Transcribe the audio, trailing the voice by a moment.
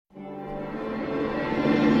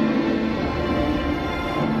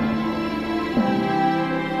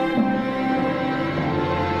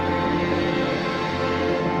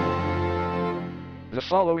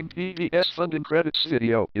following PBS funding credits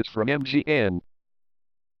video is from MGN.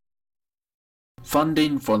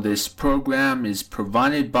 Funding for this program is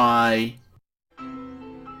provided by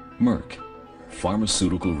Merck,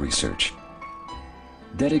 Pharmaceutical Research,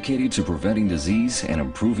 dedicated to preventing disease and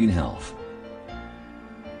improving health.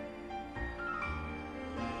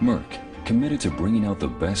 Merck, committed to bringing out the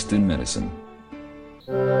best in medicine.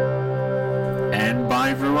 And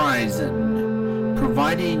by Verizon,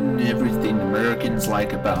 providing everything Americans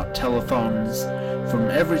like about telephones, from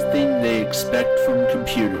everything they expect from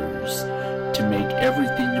computers, to make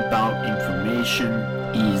everything about information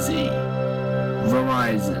easy.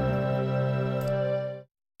 Verizon.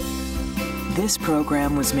 This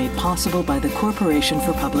program was made possible by the Corporation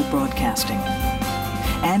for Public Broadcasting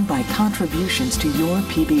and by contributions to your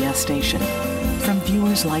PBS station from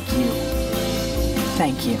viewers like you.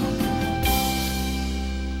 Thank you.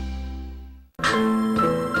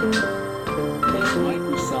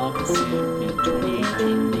 Microsoft Sam in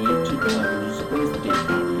 2018 named to Clever's birthday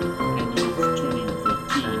party, and he is turning 15.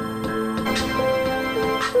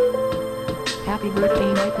 Happy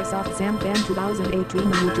birthday, Microsoft Sam Fan 2018.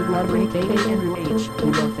 The YouTube lover aka Andrew H.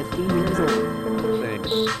 You are 15 years old.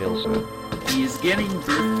 Thanks, Elsa. He is getting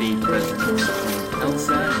birthday presents from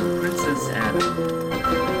Elsa and Princess Anna.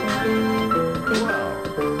 Wow,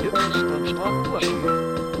 it's a SpongeBob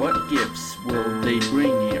plushie. What gifts will they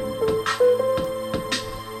bring him?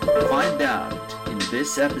 Find out in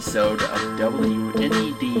this episode of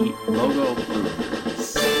WNED Logo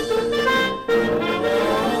Bloopers.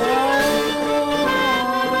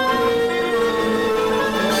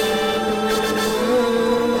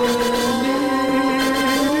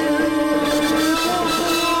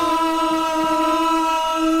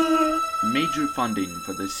 Major funding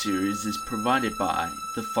for this series is provided by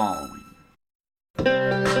the following.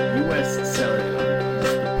 U.S. Cellular is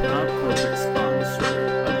the proud corporate sponsor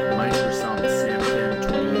of Microsoft Sampan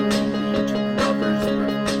 2018 YouTube Lovers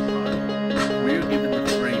Birthday Party. We are given the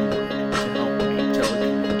framework to help make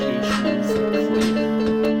telecommunications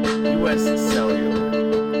clear. U.S. Cellular.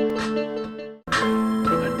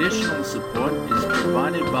 Additional support is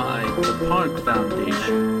provided by the Park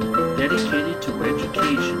Foundation, dedicated to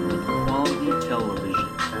education and quality television,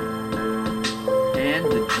 and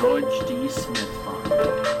the George D. Smith Fund.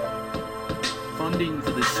 Funding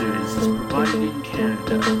for the series is provided in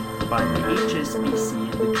Canada by the HSBC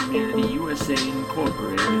and the Community USA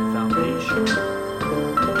Incorporated Foundation,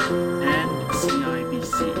 and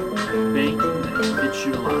CIBC, banking that fits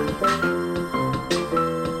your life.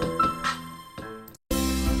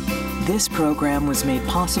 This program was made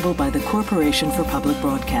possible by the Corporation for Public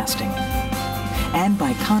Broadcasting and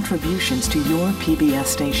by contributions to your PBS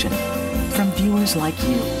station from viewers like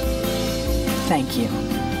you. Thank you.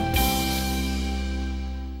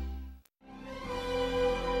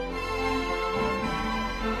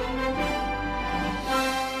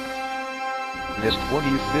 This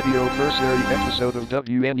 20th video-versary episode of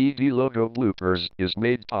WNED Logo Bloopers is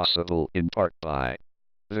made possible in part by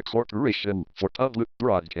the Corporation for Public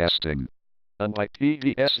Broadcasting and by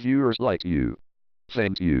PBS viewers like you.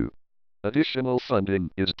 Thank you. Additional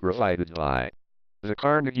funding is provided by the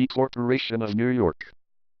Carnegie Corporation of New York,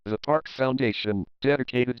 the Park Foundation,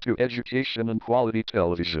 dedicated to education and quality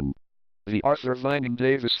television, the Arthur Vining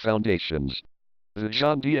Davis Foundations, the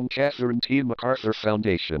John D. and Catherine T. MacArthur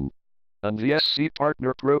Foundation, and the SC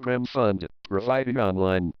Partner Program Fund, providing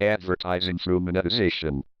online advertising through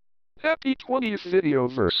monetization. Happy 20th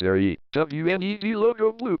video-versary, WNED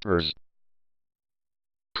Logo Bloopers.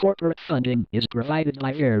 Corporate funding is provided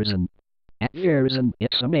by Verizon. At Verizon,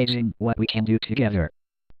 it's amazing what we can do together.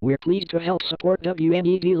 We're pleased to help support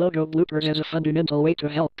WNED Logo Bloopers as a fundamental way to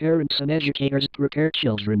help parents and educators prepare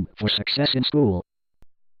children for success in school.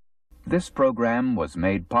 This program was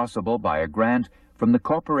made possible by a grant from the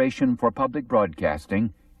Corporation for Public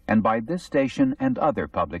Broadcasting and by this station and other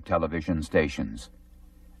public television stations.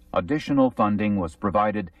 Additional funding was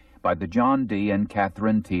provided by the John D. and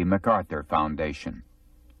Catherine T. MacArthur Foundation.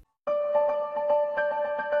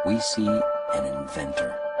 We see an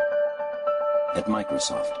inventor. At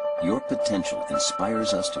Microsoft, your potential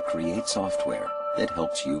inspires us to create software that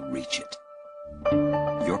helps you reach it.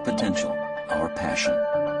 Your potential, our passion.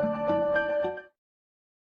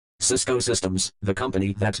 Cisco Systems, the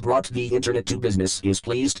company that's brought the internet to business, is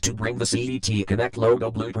pleased to bring the CET Connect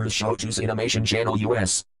Logo Bloopers show to Cinemation Channel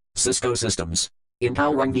US. Cisco Systems,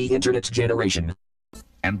 empowering the internet generation.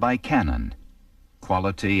 And by Canon,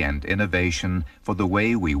 quality and innovation for the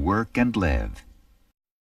way we work and live.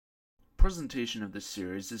 Presentation of this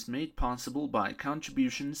series is made possible by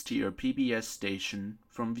contributions to your PBS station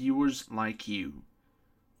from viewers like you.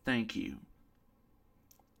 Thank you.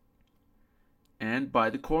 and by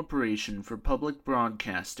the Corporation for Public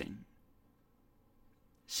Broadcasting.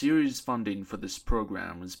 Series funding for this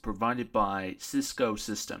program was provided by Cisco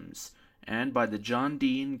Systems and by the John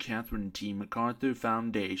D. and Catherine T. MacArthur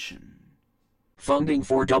Foundation. Funding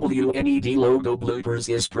for WNED logo bloopers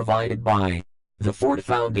is provided by the Ford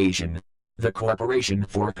Foundation, the Corporation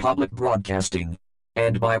for Public Broadcasting,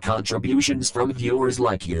 and by contributions from viewers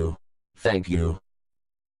like you. Thank you.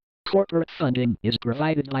 Corporate funding is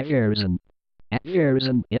provided by Verizon. At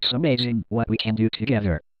Verizon, it's amazing what we can do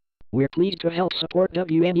together. We're pleased to help support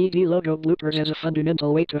WNED logo bloopers as a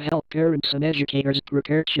fundamental way to help parents and educators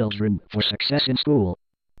prepare children for success in school.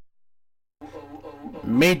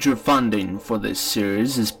 Major funding for this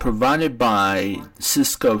series is provided by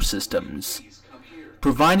Cisco Systems,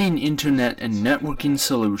 providing internet and networking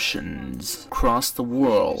solutions across the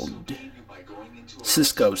world.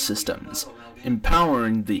 Cisco Systems,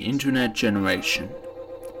 empowering the internet generation.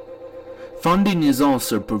 Funding is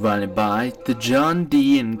also provided by the John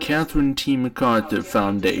D. and Catherine T. MacArthur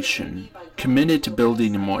Foundation, committed to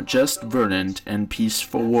building a more just, verdant, and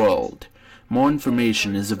peaceful world. More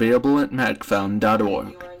information is available at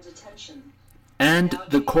macfound.org. And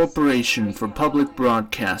the Corporation for Public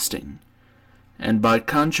Broadcasting, and by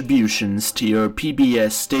contributions to your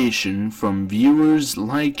PBS station from viewers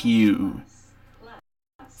like you.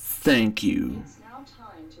 Thank you.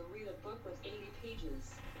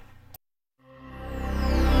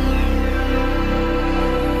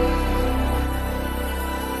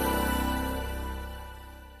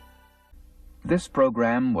 This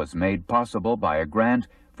program was made possible by a grant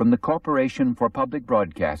from the Corporation for Public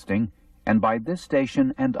Broadcasting and by this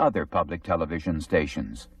station and other public television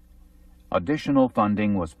stations. Additional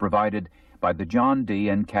funding was provided by the John D.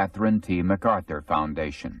 and Catherine T. MacArthur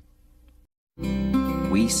Foundation.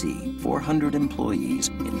 We see 400 employees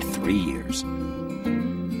in 3 years.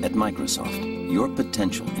 At Microsoft, your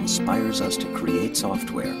potential inspires us to create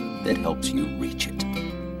software that helps you reach it.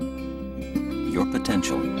 Your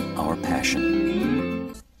potential, our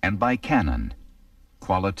passion. And by Canon,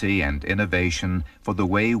 quality and innovation for the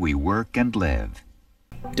way we work and live.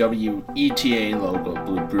 WETA logo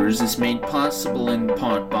bloopers is made possible in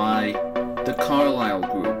part by the Carlyle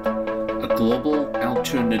Group, a global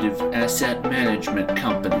alternative asset management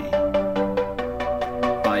company.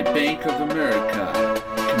 By Bank of America,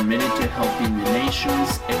 committed to helping the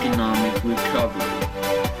nation's economic recovery.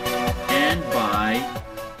 And by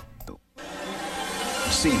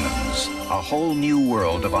Siemens, a whole new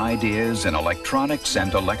world of ideas in electronics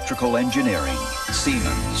and electrical engineering.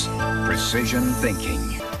 Siemens, precision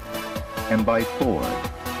thinking. And by Ford,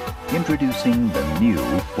 introducing the new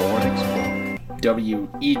Ford Explorer.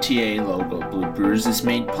 WETA logo bloopers is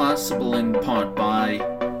made possible in part by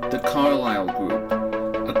the Carlyle Group,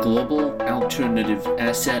 a global alternative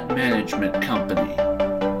asset management company.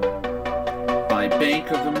 By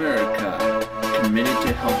Bank of America, committed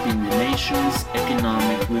to helping the nation's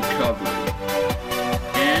economic recovery.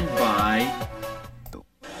 And by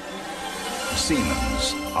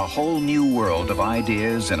Siemens, a whole new world of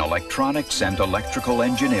ideas in electronics and electrical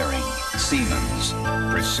engineering. Siemens,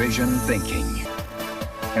 precision thinking.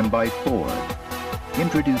 And by Ford,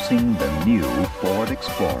 introducing the new Ford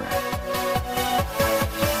Explorer.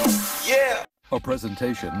 Yeah! A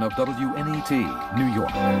presentation of WNET, New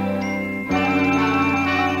York.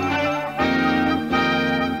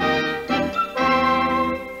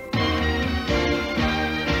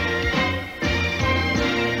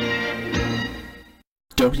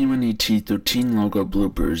 WNET 13 logo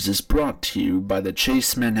bloopers is brought to you by the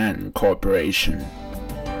Chase Manhattan Corporation.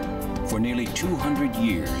 For nearly 200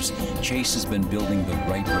 years, Chase has been building the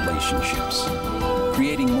right relationships,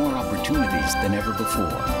 creating more opportunities than ever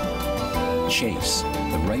before. Chase,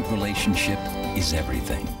 the right relationship is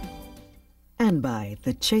everything. And by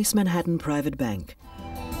the Chase Manhattan Private Bank,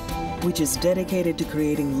 which is dedicated to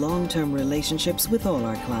creating long-term relationships with all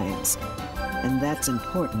our clients. And that's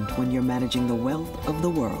important when you're managing the wealth of the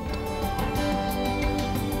world.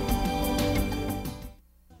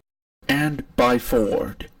 And by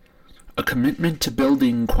Ford, a commitment to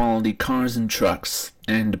building quality cars and trucks,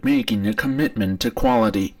 and making a commitment to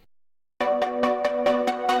quality.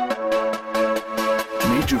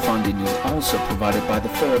 Major funding is also provided by the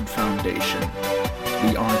Ford Foundation,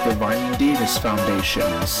 the Arthur Vining Davis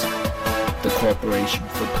Foundations, the Corporation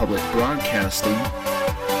for Public Broadcasting,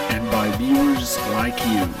 and by viewers like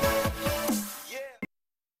you.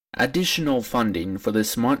 Additional funding for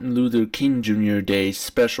this Martin Luther King Jr. Day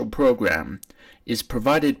special program is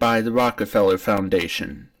provided by the Rockefeller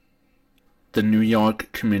Foundation, the New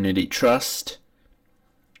York Community Trust,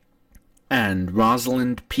 and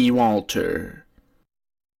Rosalind P. Walter.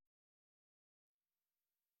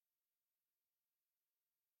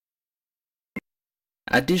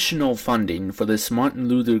 Additional funding for this Martin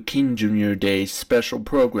Luther King Jr. Day special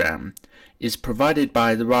program is provided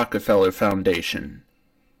by the Rockefeller Foundation,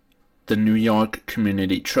 the New York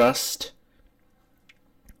Community Trust,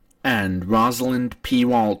 and Rosalind P.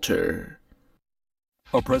 Walter.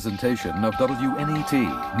 A presentation of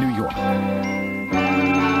WNET, New York.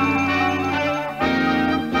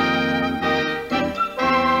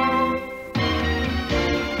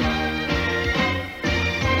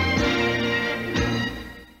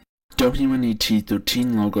 WNET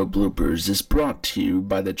 13 logo bloopers is brought to you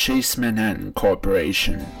by the Chase Manhattan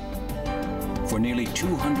Corporation. For nearly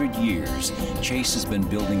 200 years, Chase has been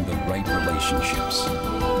building the right relationships,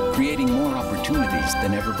 creating more opportunities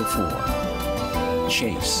than ever before.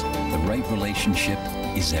 Chase, the right relationship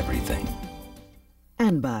is everything.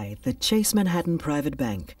 And by the Chase Manhattan Private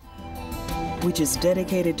Bank, which is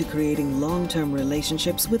dedicated to creating long-term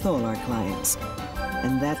relationships with all our clients.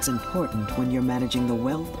 And that's important when you're managing the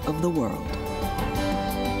wealth of the world.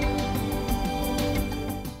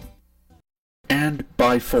 And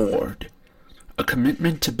by Ford, a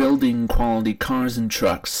commitment to building quality cars and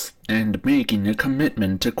trucks and making a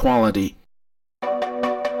commitment to quality.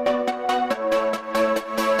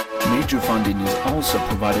 Major funding is also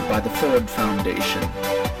provided by the Ford Foundation,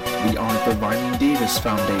 the Arthur Vining Davis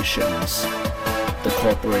Foundations, the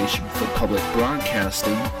Corporation for Public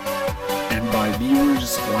Broadcasting, and by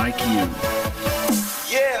viewers like you.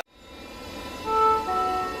 Yeah!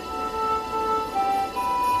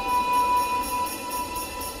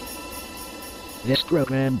 This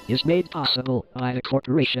program is made possible by the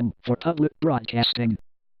Corporation for Public Broadcasting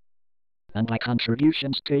and by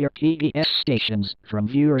contributions to your PBS stations from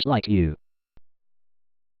viewers like you.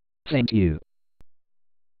 Thank you.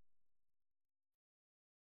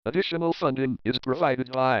 Additional funding is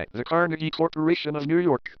provided by the Carnegie Corporation of New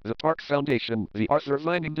York, the Park Foundation, the Arthur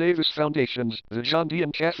Vining Davis Foundations, the John D.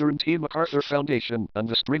 and Catherine T. MacArthur Foundation, and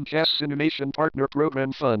the Screencast Animation Partner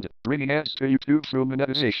Program Fund, bringing ads to YouTube through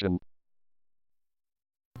monetization.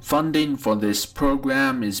 Funding for this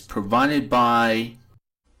program is provided by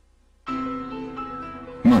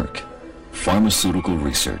Merck Pharmaceutical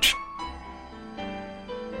Research,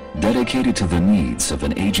 dedicated to the needs of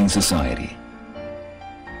an aging society.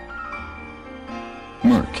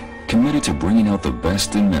 Merck, committed to bringing out the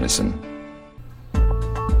best in medicine.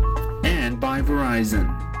 And by Verizon.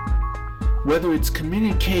 Whether it's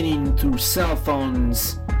communicating through cell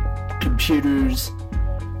phones, computers,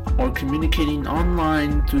 or communicating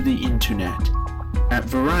online through the internet, at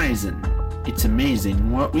Verizon, it's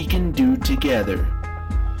amazing what we can do together.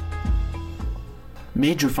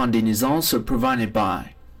 Major funding is also provided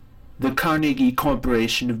by the Carnegie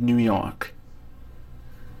Corporation of New York,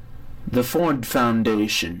 the Ford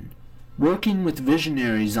Foundation, working with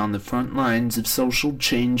visionaries on the front lines of social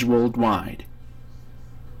change worldwide.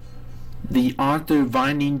 The Arthur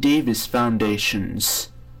Vining Davis Foundations.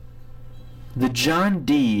 The John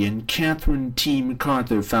D. and Catherine T.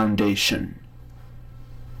 MacArthur Foundation.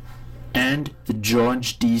 And the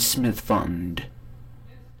George D. Smith Fund.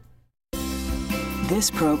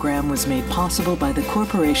 This program was made possible by the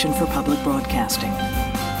Corporation for Public Broadcasting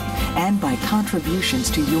and by contributions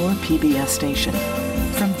to your PBS station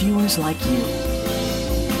from viewers like you.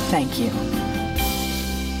 Thank you.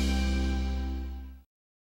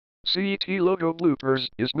 CET Logo Bloopers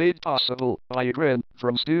is made possible by a grant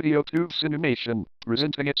from Studio Tubes Animation,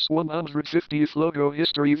 presenting its 150th Logo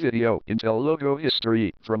History video, Intel Logo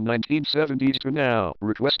History, from 1970s to now,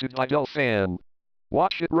 requested by Del Fan.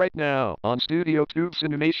 Watch it right now on Studio Tubes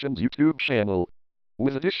Animation's YouTube channel.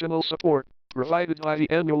 With additional support provided by the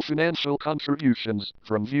annual financial contributions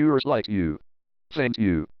from viewers like you. Thank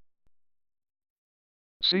you.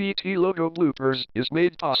 CET Logo Bloopers is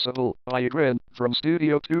made possible by a grant from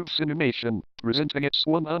Studio Tubes Animation, presenting its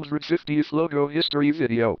 150th Logo History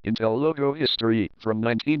video, Intel Logo History, from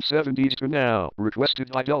 1970s to now,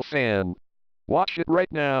 requested by Del Fan. Watch it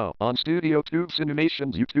right now on Studio Tubes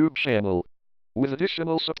Animation's YouTube channel. With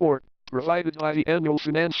additional support provided by the annual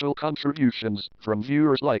financial contributions from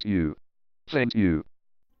viewers like you. Thank you.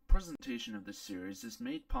 Presentation of this series is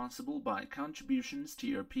made possible by contributions to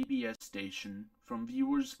your PBS station from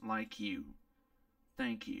viewers like you.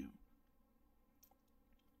 Thank you.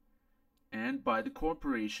 And by the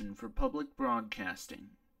Corporation for Public Broadcasting.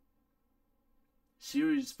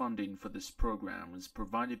 Series funding for this program was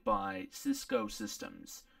provided by Cisco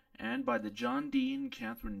Systems and by the John D. and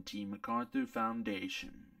Catherine T. MacArthur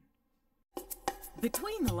Foundation.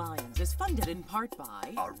 Between the Lines is funded in part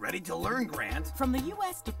by a ready-to-learn grant from the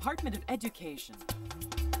U.S. Department of Education.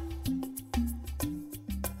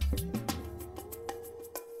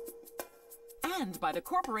 And by the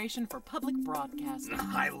Corporation for Public Broadcasting.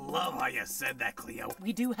 I love how you said that, Cleo.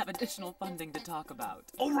 We do have additional funding to talk about.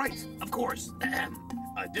 Oh, right, of course.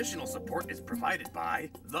 Additional support is provided by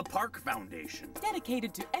the Park Foundation.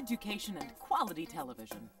 Dedicated to education and quality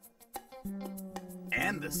television.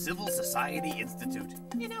 And the Civil Society Institute.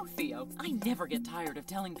 You know, Theo, I never get tired of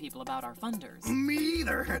telling people about our funders. Me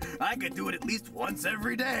either. I could do it at least once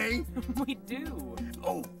every day. We do.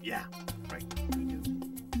 Oh, yeah, right, we do.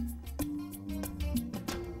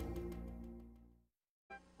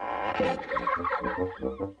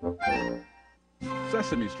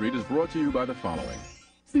 Sesame Street is brought to you by the following.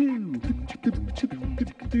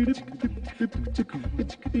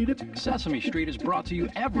 Sesame Street is brought to you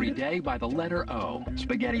every day by the letter O.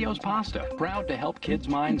 SpaghettiOs Pasta, proud to help kids'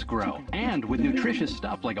 minds grow. And with nutritious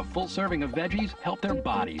stuff like a full serving of veggies, help their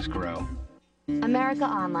bodies grow. America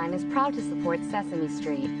Online is proud to support Sesame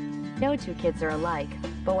Street. No two kids are alike,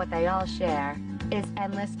 but what they all share is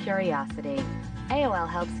endless curiosity. AOL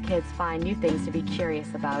helps kids find new things to be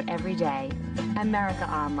curious about every day. America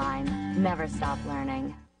Online, never stop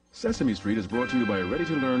learning. Sesame Street is brought to you by a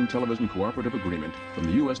ready-to-learn television cooperative agreement from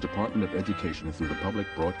the U.S. Department of Education through the Public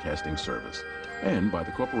Broadcasting Service, and by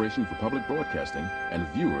the Corporation for Public Broadcasting and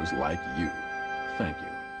viewers like you. Thank you.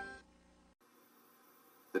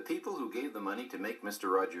 The people who gave the money to make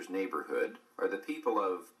Mr. Rogers' Neighborhood are the people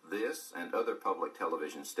of this and other public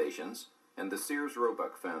television stations and the Sears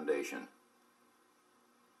Roebuck Foundation.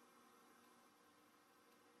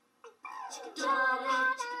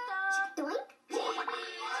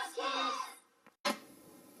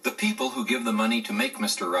 The people who give the money to make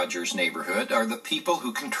Mr. Rogers' Neighborhood are the people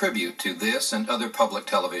who contribute to this and other public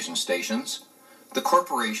television stations, the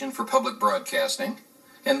Corporation for Public Broadcasting,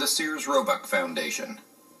 and the Sears Roebuck Foundation.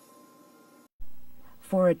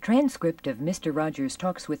 For a transcript of Mr. Rogers'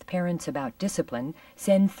 talks with parents about discipline,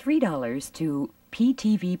 send $3 to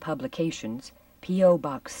PTV Publications, P.O.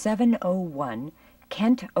 Box 701,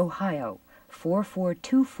 Kent, Ohio,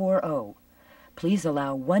 44240. Please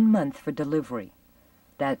allow 1 month for delivery.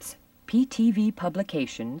 That's PTV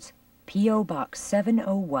Publications, P.O. Box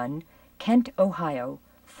 701, Kent, Ohio,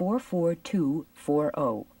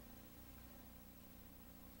 44240.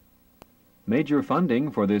 Major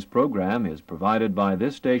funding for this program is provided by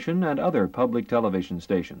this station and other public television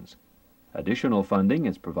stations. Additional funding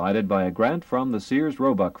is provided by a grant from the Sears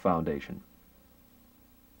Roebuck Foundation.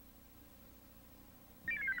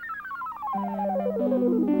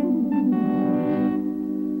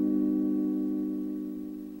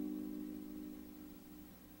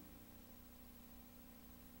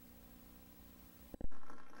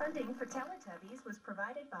 Funding for Teletubbies was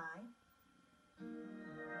provided by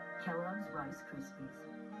Kellogg's Rice Krispies,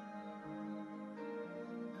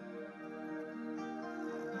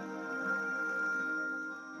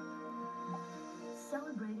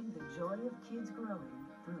 celebrating the joy of kids growing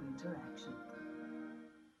through interaction,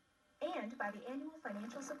 and by the annual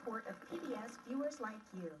financial support of PBS viewers like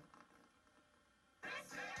you.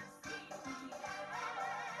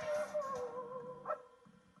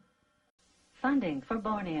 Funding for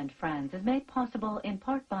Barney and Friends is made possible in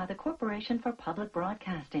part by the Corporation for Public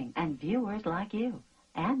Broadcasting and viewers like you,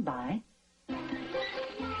 and by Chuck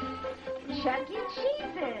E.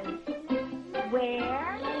 Cheese's,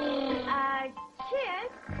 where a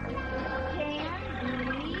kiss can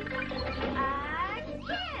be a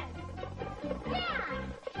kiss.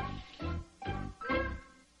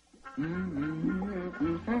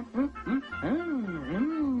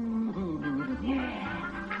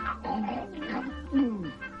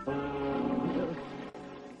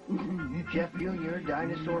 Jeff Jr.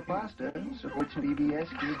 Dinosaur Pasta supports PBS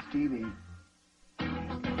Kids TV.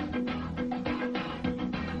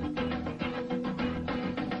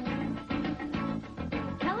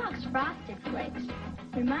 Kellogg's Frosted Flakes,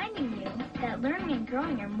 reminding you that learning and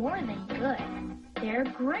growing are more than good. They're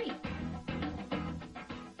great.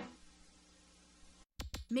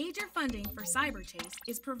 Major funding for Cyberchase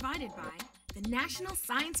is provided by the National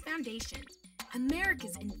Science Foundation,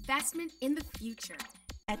 America's investment in the future.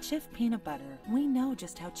 At Jif Peanut Butter, we know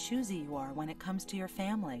just how choosy you are when it comes to your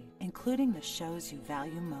family, including the shows you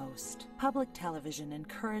value most. Public television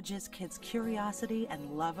encourages kids' curiosity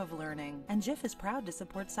and love of learning, and Jif is proud to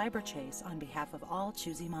support Cyberchase on behalf of all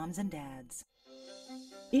choosy moms and dads.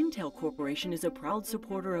 Intel Corporation is a proud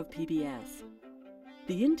supporter of PBS.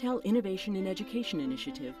 The Intel Innovation in Education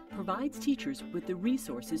Initiative provides teachers with the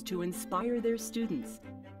resources to inspire their students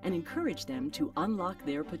and encourage them to unlock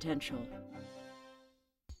their potential.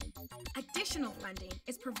 Additional funding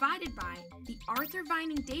is provided by the Arthur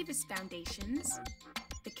Vining Davis Foundations,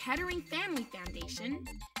 the Kettering Family Foundation,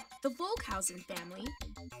 the Volkhausen family,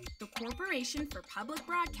 the Corporation for Public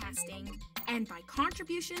Broadcasting and by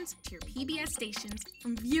contributions to your PBS stations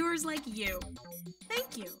from viewers like you.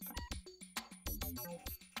 Thank you.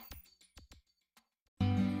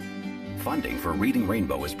 Funding for Reading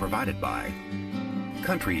Rainbow is provided by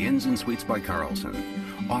Country Inns and Suites by Carlson,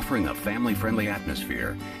 offering a family-friendly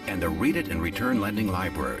atmosphere, and the Read It and Return Lending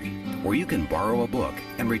Library, where you can borrow a book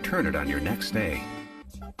and return it on your next stay.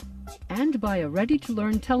 And by a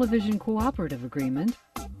ready-to-learn television cooperative agreement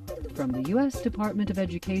from the U.S. Department of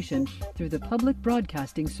Education through the Public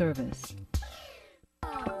Broadcasting Service.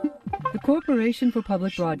 The Corporation for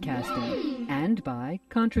Public Broadcasting, and by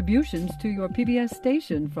contributions to your PBS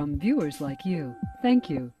station from viewers like you. Thank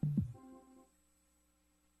you.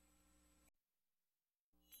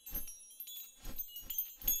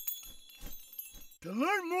 To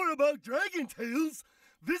learn more about Dragon Tales,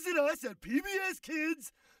 visit us at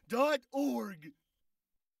pbskids.org.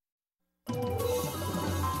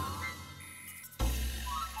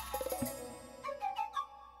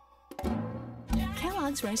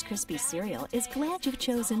 Kellogg's Rice Krispies cereal is glad you've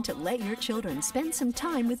chosen to let your children spend some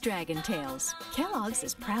time with Dragon Tales. Kellogg's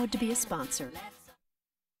is proud to be a sponsor.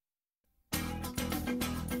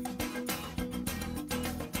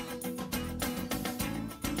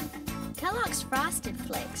 Kellogg's Frosted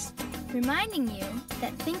Flakes, reminding you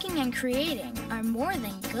that thinking and creating are more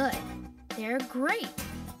than good. They're great.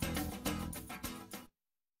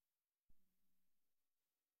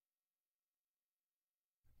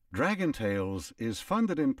 Dragon Tales is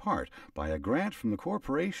funded in part by a grant from the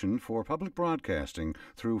Corporation for Public Broadcasting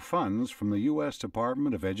through funds from the U.S.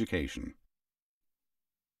 Department of Education.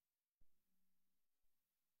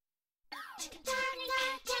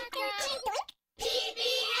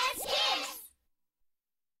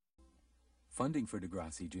 Funding for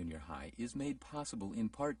Degrassi Junior High is made possible in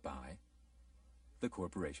part by the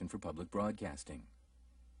Corporation for Public Broadcasting,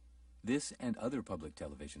 this and other public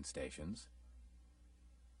television stations,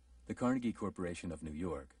 the Carnegie Corporation of New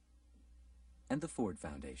York, and the Ford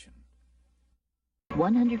Foundation.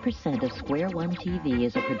 100% of Square One TV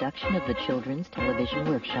is a production of the Children's Television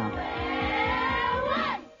Workshop.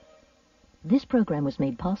 This program was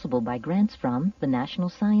made possible by grants from the National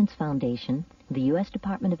Science Foundation, the U.S.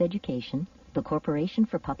 Department of Education, the Corporation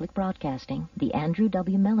for Public Broadcasting, the Andrew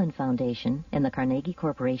W. Mellon Foundation, and the Carnegie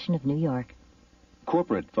Corporation of New York.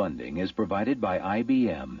 Corporate funding is provided by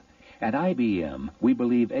IBM. At IBM, we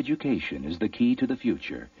believe education is the key to the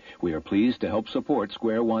future. We are pleased to help support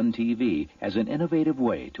Square One TV as an innovative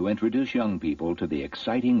way to introduce young people to the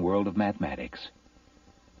exciting world of mathematics.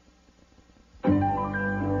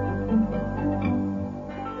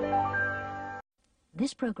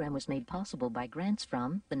 This program was made possible by grants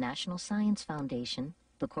from the National Science Foundation,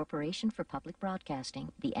 the Corporation for Public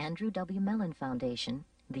Broadcasting, the Andrew W. Mellon Foundation,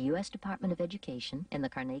 the U.S. Department of Education, and the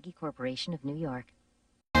Carnegie Corporation of New York.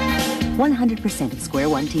 100% of Square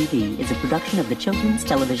One TV is a production of the Children's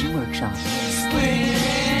Television Workshop.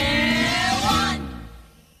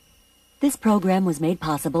 This program was made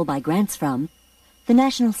possible by grants from the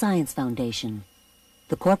National Science Foundation,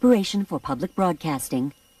 the Corporation for Public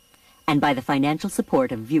Broadcasting, and by the financial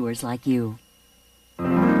support of viewers like you.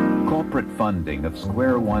 Corporate funding of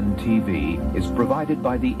Square One TV is provided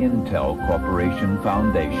by the Intel Corporation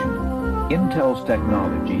Foundation. Intel's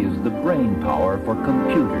technology is the brain power for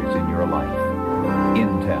computers in your life.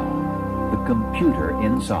 Intel, the computer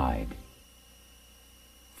inside.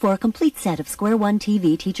 For a complete set of Square One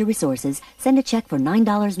TV teacher resources, send a check for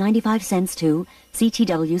 $9.95 to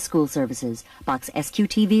CTW School Services, Box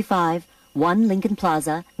SQTV 5, 1 Lincoln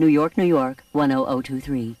Plaza, New York, New York,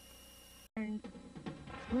 10023.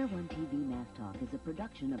 Square One TV Math Talk is a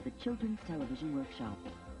production of the Children's Television Workshop.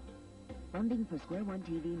 Funding for Square One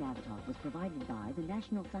TV Math Talk was provided by the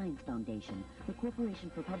National Science Foundation, the Corporation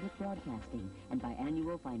for Public Broadcasting, and by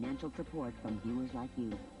annual financial support from viewers like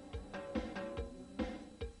you.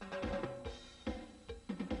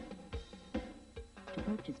 To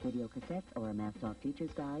purchase video cassettes or a Math Talk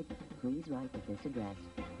Teacher's Guide, please write at this address.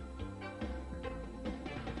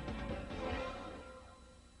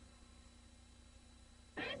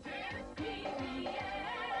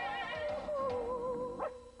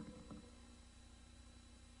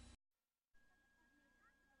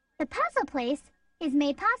 The Puzzle Place is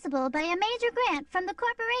made possible by a major grant from the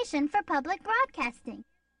Corporation for Public Broadcasting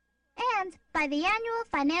and by the annual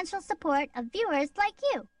financial support of viewers like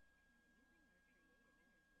you.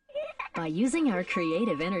 By using our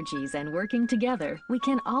creative energies and working together, we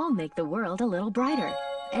can all make the world a little brighter.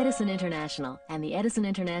 Edison International and the Edison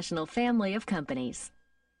International family of companies.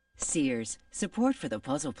 Sears. Support for the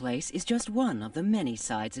Puzzle Place is just one of the many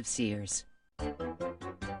sides of Sears.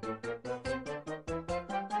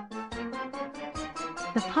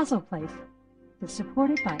 The Puzzle Place is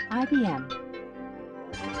supported by IBM.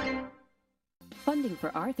 Funding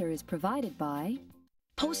for Arthur is provided by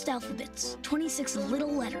Post Alphabets, 26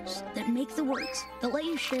 little letters that make the words that let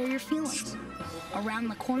you share your feelings. Around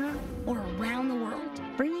the corner or around the world,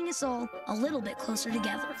 bringing us all a little bit closer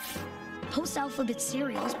together. Post Alphabet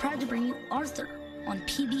Cereal is proud to bring you Arthur on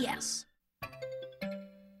PBS.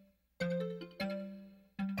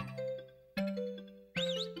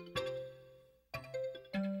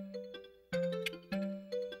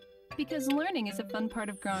 Because learning is a fun part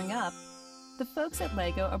of growing up, the folks at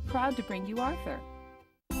LEGO are proud to bring you Arthur.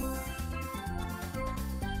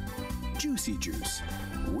 Juicy Juice.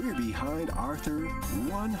 We're behind Arthur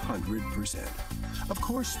 100%. Of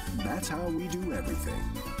course, that's how we do everything.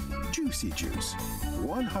 Juicy Juice.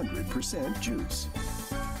 100% juice.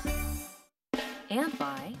 And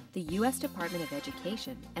by the U.S. Department of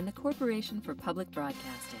Education and the Corporation for Public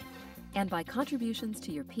Broadcasting. And by contributions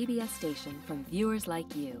to your PBS station from viewers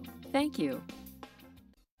like you. Thank you.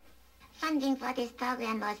 Funding for this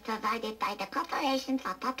program was provided by the Corporation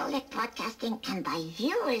for Public Broadcasting and by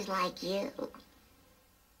viewers like you.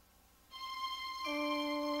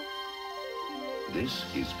 This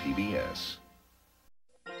is PBS.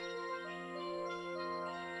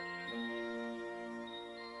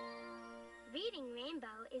 Reading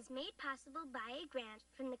Rainbow is made possible by a grant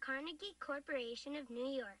from the Carnegie Corporation of New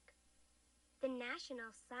York, the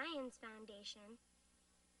National Science Foundation,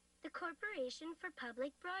 the Corporation for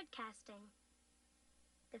Public Broadcasting,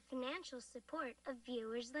 the financial support of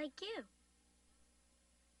viewers like you,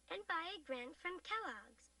 and by a grant from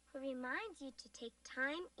Kellogg's, who reminds you to take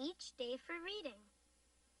time each day for reading.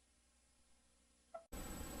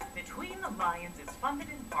 Between the Lions is funded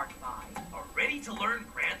in part by a ready-to-learn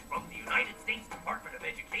grant from the United States Department of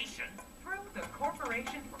Education through the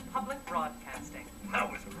Corporation for Public Broadcasting.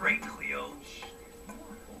 That was great, Cleo.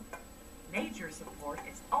 Major support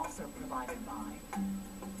is also provided by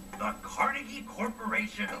the Carnegie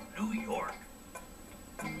Corporation of New York,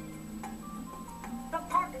 the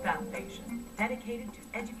Park Foundation, dedicated to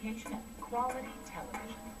education and quality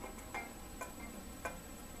television,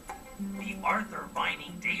 the Arthur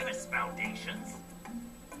Vining Davis Foundations,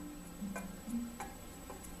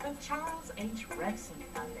 the Charles H. Revson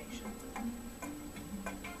Foundation,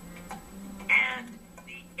 and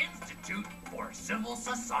the Institute for Civil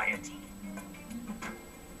Society.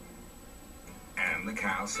 And the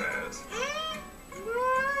cow says,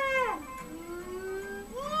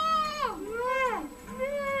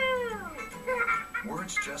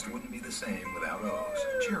 words just wouldn't be the same without O's.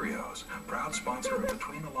 Cheerios, proud sponsor of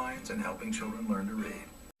Between the Lines and helping children learn to read.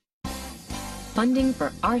 Funding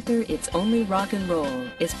for Arthur, It's Only Rock and Roll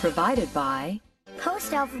is provided by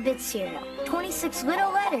Post Alphabet Cereal, 26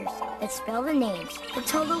 little letters that spell the names that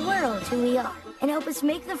tell the world who we are and help us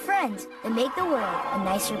make the friends that make the world a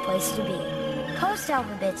nicer place to be. Post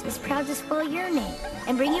Alphabets is proud to spell your name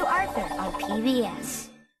and bring you Arthur on PBS.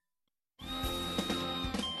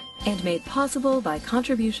 And made possible by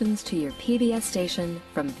contributions to your PBS station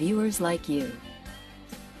from viewers like you.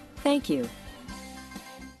 Thank you.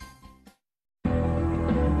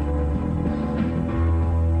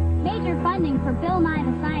 Major funding for Bill Nye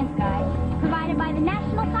the Science Guy is provided by the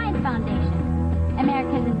National Science Foundation,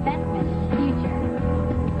 America's investment in the future.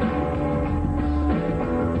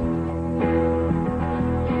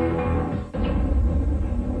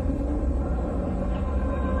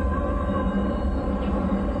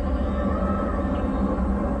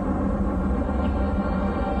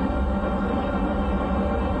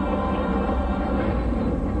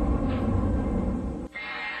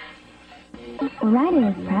 WETA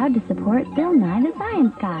is proud to support Bill Nye the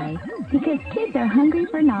Science Guy because kids are hungry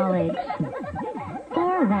for knowledge.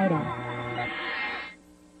 For WETA.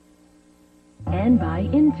 And by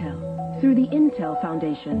Intel, through the Intel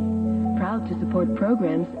Foundation, proud to support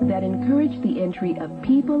programs that encourage the entry of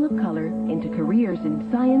people of color into careers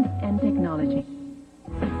in science and technology.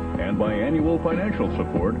 And by annual financial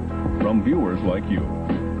support from viewers like you.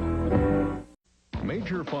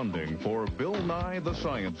 Major funding for Bill Nye the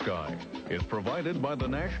Science Guy is provided by the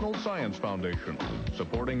National Science Foundation,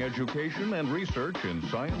 supporting education and research in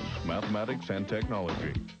science, mathematics, and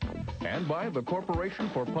technology. And by the Corporation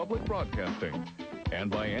for Public Broadcasting, and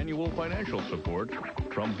by annual financial support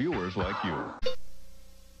from viewers like you.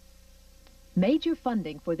 Major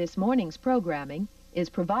funding for this morning's programming is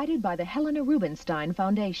provided by the Helena Rubinstein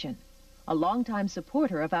Foundation, a longtime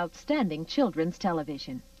supporter of outstanding children's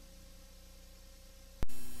television.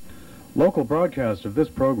 Local broadcast of this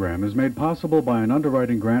program is made possible by an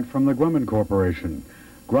underwriting grant from the Grumman Corporation.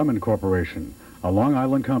 Grumman Corporation, a Long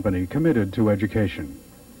Island company committed to education.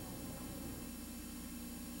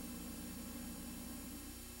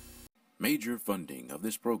 Major funding of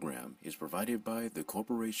this program is provided by the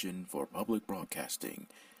Corporation for Public Broadcasting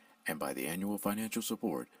and by the annual financial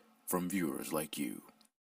support from viewers like you.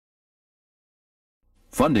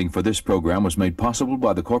 Funding for this program was made possible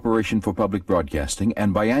by the Corporation for Public Broadcasting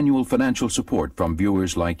and by annual financial support from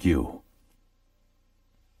viewers like you.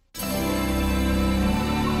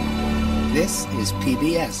 This is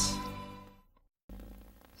PBS.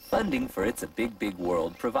 Funding for It's a Big, Big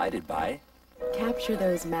World provided by... Capture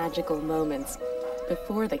those magical moments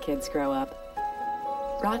before the kids grow up.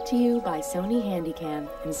 Brought to you by Sony Handycam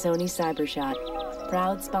and Sony Cybershot,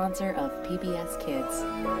 proud sponsor of PBS Kids.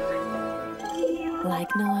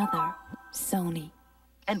 Like no other, Sony.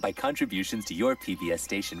 And by contributions to your PBS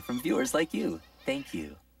station from viewers like you. Thank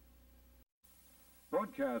you.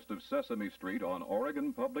 Broadcast of Sesame Street on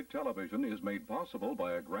Oregon Public Television is made possible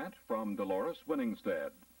by a grant from Dolores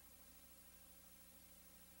Winningstead.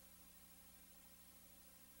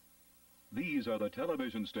 These are the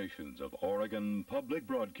television stations of Oregon Public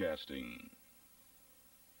Broadcasting.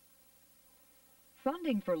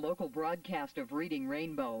 Funding for local broadcast of Reading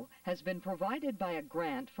Rainbow has been provided by a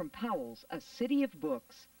grant from Powell's, a City of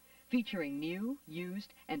Books, featuring new,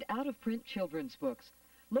 used, and out-of-print children's books,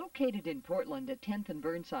 located in Portland at 10th and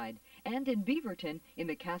Burnside, and in Beaverton in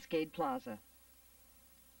the Cascade Plaza.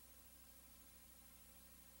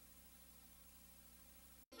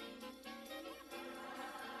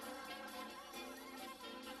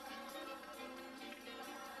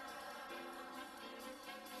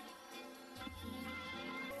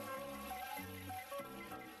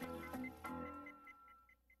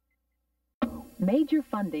 Major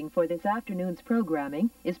funding for this afternoon's programming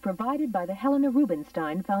is provided by the Helena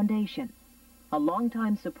Rubinstein Foundation, a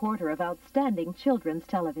longtime supporter of outstanding children's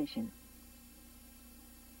television.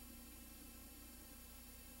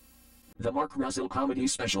 The Mark Russell Comedy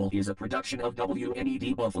Special is a production of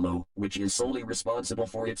WNED Buffalo, which is solely responsible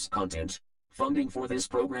for its content. Funding for this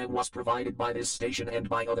program was provided by this station and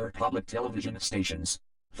by other public television stations.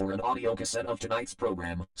 For an audio cassette of tonight's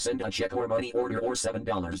program, send a check or money order or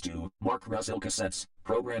 $7 to Mark Russell Cassettes,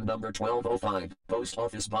 program number 1205, Post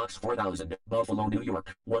Office Box 4000, Buffalo, New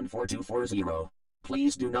York, 14240.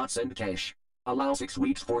 Please do not send cash. Allow 6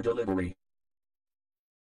 weeks for delivery.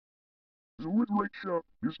 The Woodlight Shop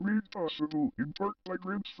is made possible in part by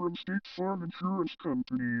grants from State Farm Insurance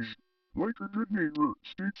Companies. Like a good neighbor,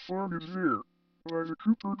 State Farm is there. By the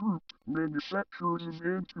Cooper Group, manufacturers of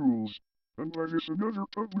hand tools. And by this and other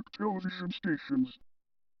public television stations.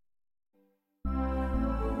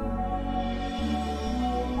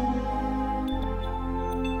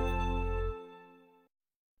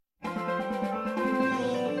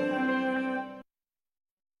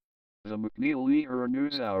 The McNeil-Lehrer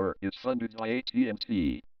News Hour is funded by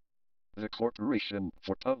AT&T, the Corporation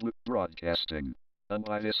for Public Broadcasting, and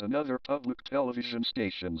by this and other public television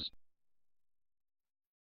stations.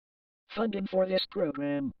 Funding for this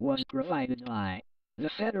program was provided by the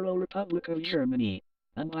Federal Republic of Germany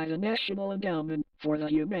and by the National Endowment for the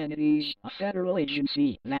Humanities, a federal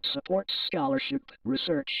agency that supports scholarship,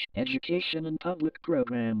 research, education, and public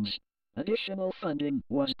programs. Additional funding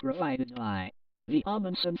was provided by the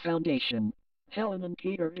Amundsen Foundation, Helen and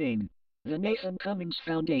Peter Bing, the Nathan Cummings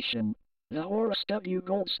Foundation, the Horace W.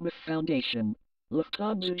 Goldsmith Foundation,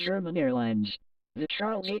 Lufthansa German Airlines, the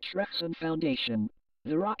Charles H. Rexon Foundation,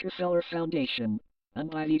 the Rockefeller Foundation, and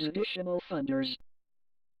by these additional funders.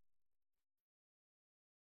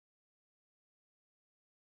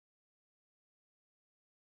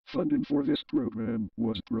 Funding for this program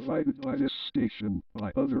was provided by this station,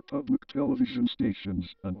 by other public television stations,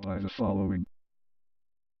 and by the following.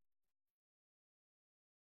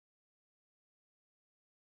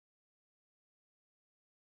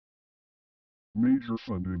 Major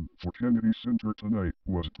funding for Kennedy Center Tonight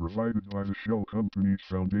was provided by the Shell Companies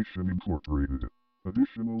Foundation Incorporated.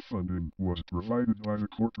 Additional funding was provided by the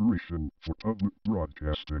Corporation for Public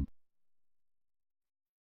Broadcasting.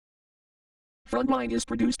 Frontline is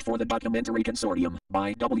produced for the Documentary Consortium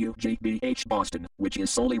by WGBH Boston, which is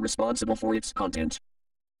solely responsible for its content.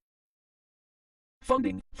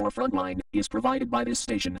 Funding for Frontline is provided by this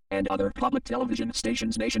station and other public television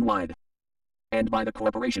stations nationwide, and by the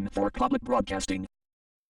Corporation for Public Broadcasting.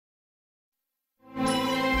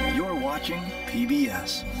 You're watching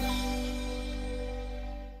PBS.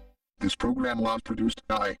 This program was produced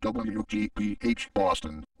by WGBH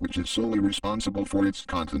Boston, which is solely responsible for its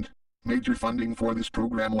content. Major funding for this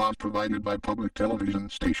program was provided by public television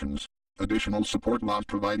stations. Additional support was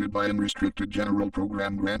provided by unrestricted general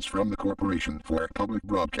program grants from the Corporation for Public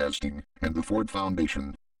Broadcasting and the Ford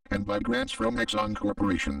Foundation, and by grants from Exxon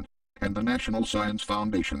Corporation and the National Science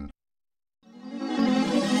Foundation.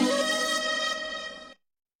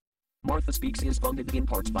 Martha Speaks is funded in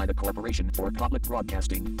part by the Corporation for Public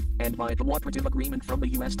Broadcasting and by a cooperative agreement from the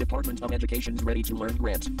U.S. Department of Education's Ready to Learn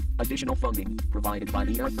grant. Additional funding provided by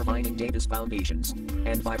the Arthur Vining Davis Foundations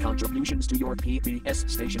and by contributions to your PBS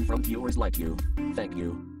station from viewers like you. Thank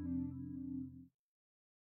you.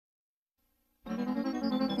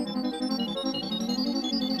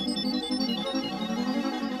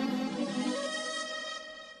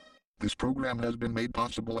 This program has been made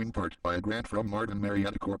possible in part by a grant from Martin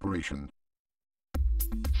Marietta Corporation.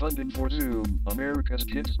 Funding for Zoom, America's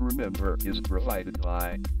Kids Remember, is provided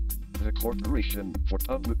by the Corporation for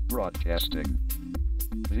Public Broadcasting,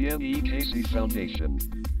 the NEDC Foundation,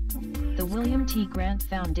 the William T. Grant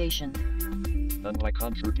Foundation, and by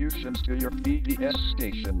contributions to your PBS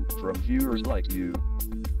station from viewers like you.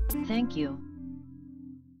 Thank you.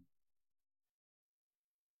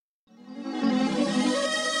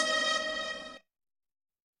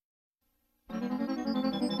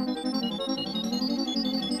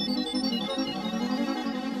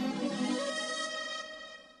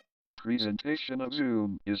 Presentation of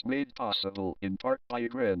Zoom is made possible in part by a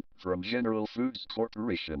grant from General Foods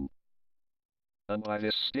Corporation and by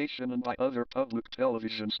this station and by other public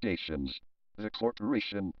television stations, the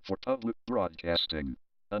Corporation for Public Broadcasting,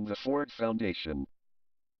 and the Ford Foundation.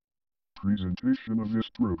 Presentation of this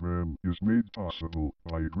program is made possible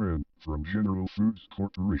by a grant from General Foods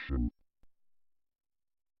Corporation,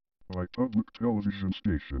 by public television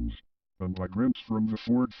stations, and by grants from the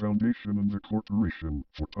Ford Foundation and the Corporation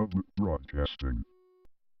for Public Broadcasting.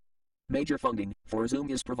 Major funding for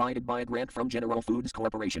Zoom is provided by a grant from General Foods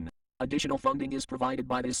Corporation. Additional funding is provided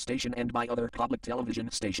by this station and by other public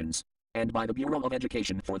television stations, and by the Bureau of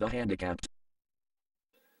Education for the Handicapped.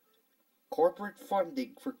 Corporate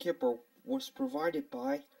funding for Kipper was provided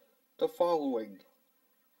by the following.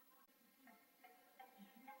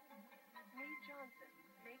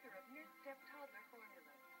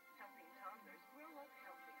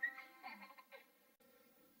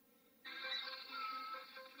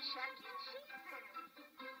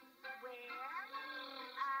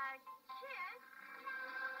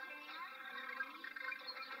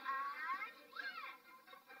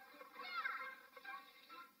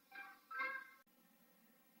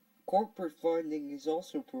 Corporate funding is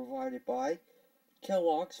also provided by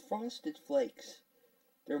Kellogg's Frosted Flakes.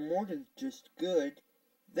 They're more than just good,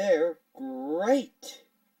 they're great!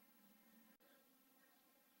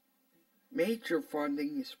 Major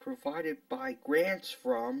funding is provided by grants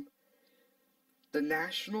from the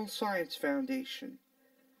National Science Foundation,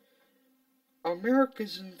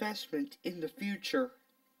 America's Investment in the Future,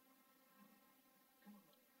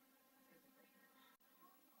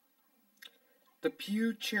 the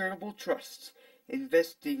Pew Charitable Trusts,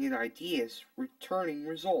 investing in ideas, returning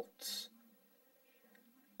results,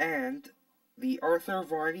 and the Arthur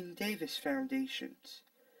Vining Davis Foundations,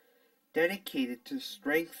 dedicated to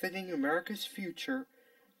strengthening America's future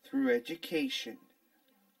through education.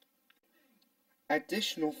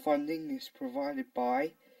 Additional funding is provided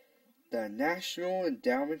by the National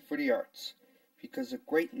Endowment for the Arts, because a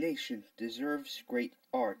great nation deserves great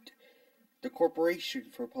art, the Corporation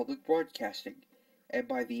for Public Broadcasting, and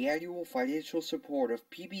by the annual financial support of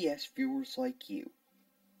PBS viewers like you.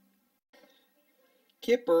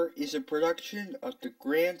 Kipper is a production of the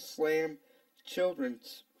Grand Slam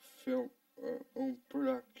Children's Film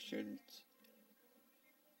Productions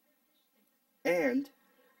and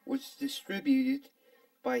was distributed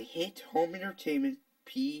by Hit Home Entertainment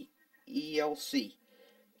PLC,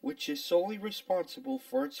 which is solely responsible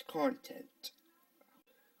for its content.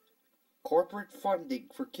 Corporate funding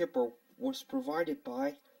for Kipper was provided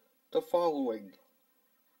by the following.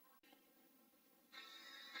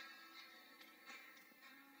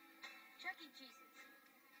 Chuck E. Cheese's.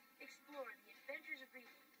 Explore the adventures of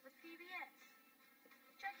reading with PBS.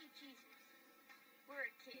 Chuck E. Cheese's. Where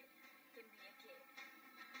a kid can be a kid.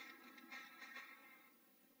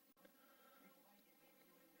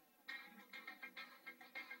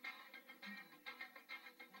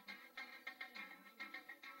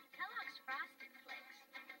 Kellogg's Frosted Flakes,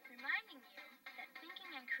 reminding you that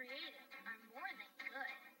thinking and creating are more than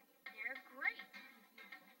good. They're great.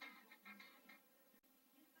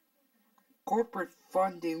 Corporate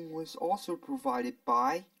funding was also provided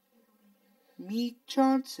by Mead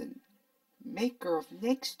Johnson, maker of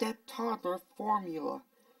Next Step Toddler Formula,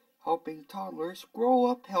 helping toddlers grow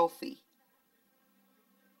up healthy.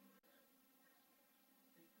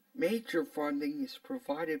 Major funding is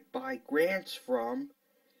provided by grants from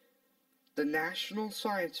the National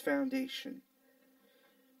Science Foundation,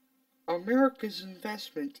 America's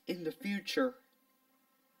Investment in the Future,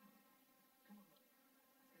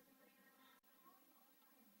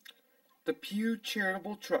 the Pew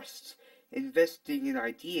Charitable Trusts, investing in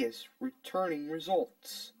ideas, returning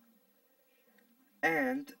results,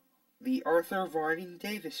 and the Arthur Vining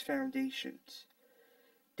Davis Foundations,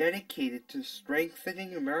 dedicated to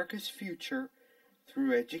strengthening America's future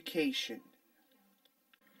through education.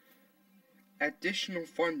 Additional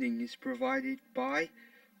funding is provided by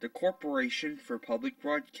the Corporation for Public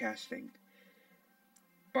Broadcasting,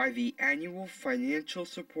 by the annual financial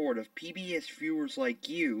support of PBS viewers like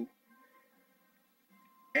you,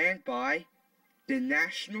 and by the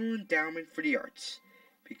National Endowment for the Arts,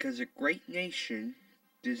 because a great nation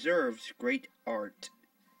deserves great art.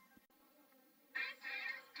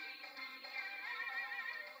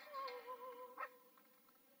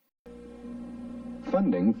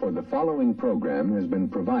 Funding for the following program has been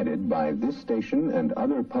provided by this station and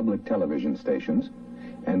other public television stations,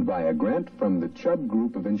 and by a grant from the Chubb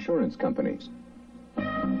Group of insurance companies.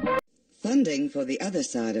 Funding for the other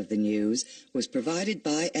side of the news was provided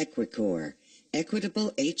by Equicor,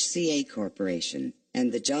 Equitable HCA Corporation,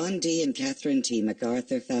 and the John D. and Catherine T.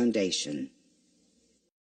 MacArthur Foundation.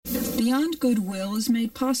 Beyond Goodwill is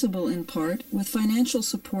made possible in part with financial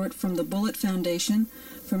support from the Bullitt Foundation,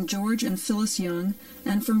 from George and Phyllis Young,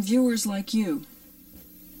 and from viewers like you.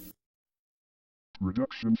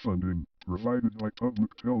 Reduction funding provided by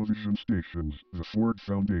public television stations, the Ford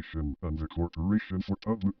Foundation, and the Corporation for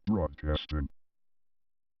Public Broadcasting.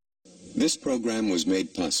 This program was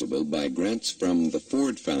made possible by grants from the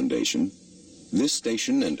Ford Foundation, this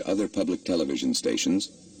station and other public television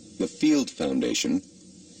stations, the Field Foundation,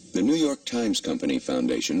 the New York Times Company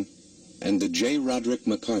Foundation, and the J. Roderick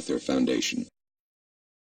MacArthur Foundation.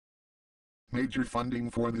 Major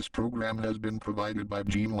funding for this program has been provided by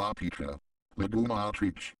Jean LaPetra, Laduma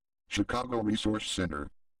Outreach, Chicago Resource Center,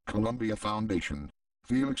 Columbia Foundation,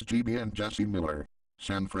 Felix G.B. and Jesse Miller,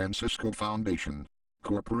 San Francisco Foundation,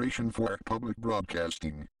 Corporation for Public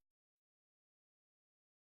Broadcasting.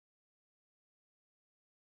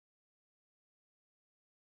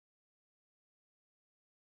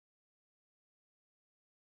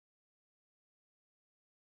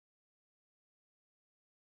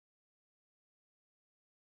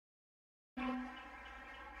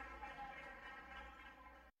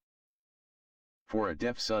 For a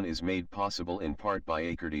Deaf Son is made possible in part by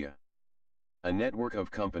Acordia, a network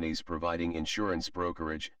of companies providing insurance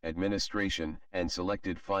brokerage, administration, and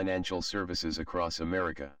selected financial services across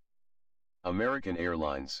America. American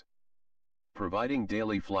Airlines, providing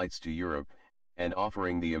daily flights to Europe, and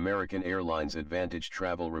offering the American Airlines Advantage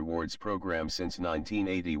Travel Rewards program since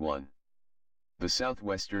 1981. The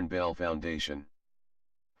Southwestern Bell Foundation.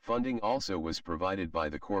 Funding also was provided by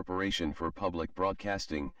the Corporation for Public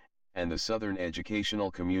Broadcasting, and the Southern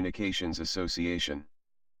Educational Communications Association.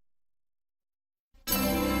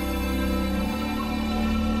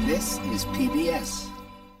 This is PBS.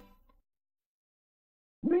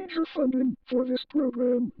 Major funding for this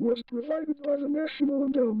program was provided by the National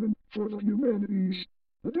Endowment for the Humanities.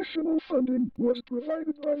 Additional funding was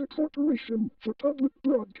provided by the Corporation for Public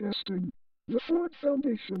Broadcasting, the Ford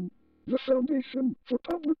Foundation, the Foundation for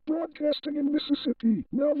Public Broadcasting in Mississippi,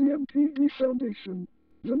 now the MTV Foundation,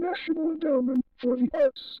 the National Endowment for the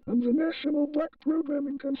Arts, and the National Black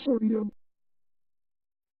Programming Consortium.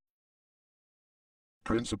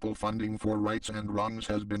 Principal funding for Rights and Wrongs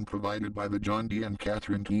has been provided by the John D. and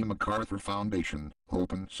Catherine T. MacArthur Foundation,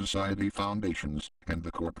 Open Society Foundations, and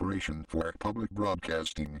the Corporation for Public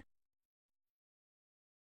Broadcasting.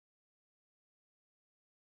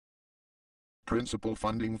 Principal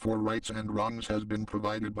funding for Rights and Wrongs has been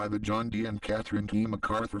provided by the John D. and Catherine T.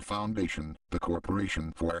 MacArthur Foundation, the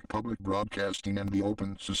Corporation for Public Broadcasting, and the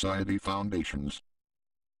Open Society Foundations.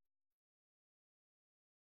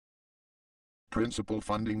 Principal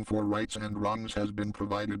funding for Rights and Wrongs has been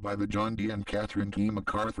provided by the John D. and Catherine T.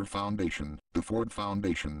 MacArthur Foundation, the Ford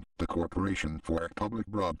Foundation, the Corporation for Public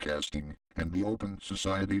Broadcasting, and the Open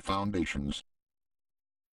Society Foundations.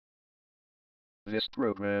 This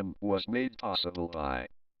program was made possible by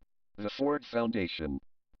the Ford Foundation,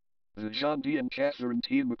 the John D. and Catherine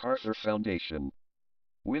T. MacArthur Foundation,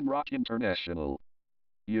 Winrock International,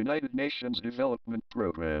 United Nations Development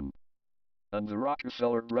Program, and the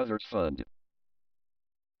Rockefeller Brothers Fund.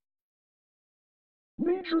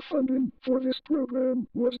 Major funding for this program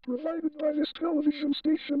was provided by this television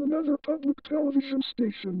station and other public television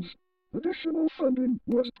stations. Additional funding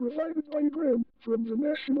was provided by a grant from the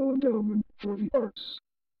National Endowment for the Arts.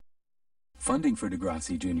 Funding for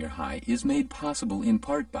Degrassi Junior High is made possible in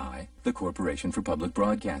part by the Corporation for Public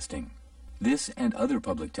Broadcasting, this and other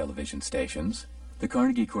public television stations, the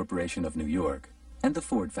Carnegie Corporation of New York, and the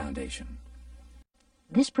Ford Foundation.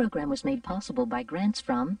 This program was made possible by grants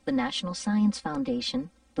from the National Science Foundation,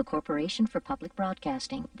 the Corporation for Public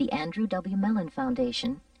Broadcasting, the Andrew W. Mellon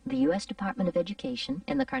Foundation, the U.S. Department of Education,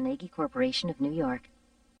 and the Carnegie Corporation of New York.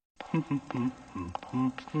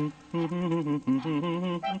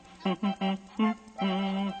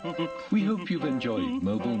 We hope you've enjoyed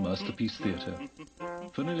Mobile Masterpiece Theatre.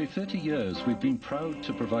 For nearly 30 years, we've been proud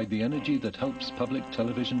to provide the energy that helps public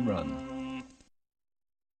television run.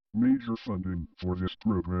 Major funding for this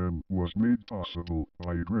program was made possible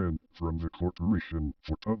by a grant from the Corporation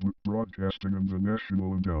for Public Broadcasting and the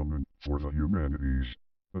National Endowment for the Humanities.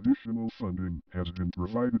 Additional funding has been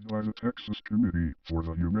provided by the Texas Committee for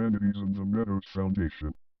the Humanities and the Meadows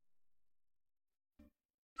Foundation.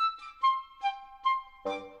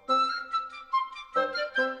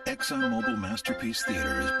 ExxonMobil Masterpiece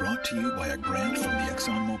Theater is brought to you by a grant from the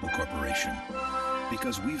ExxonMobil Corporation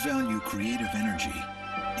because we value creative energy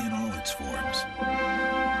in all its forms.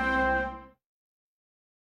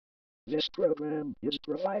 This program is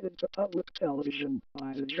provided to public television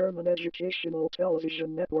by the German Educational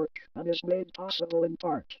Television Network and is made possible in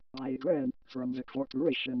part by a grant from the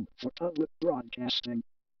Corporation for Public Broadcasting.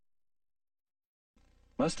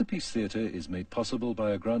 Masterpiece Theatre is made possible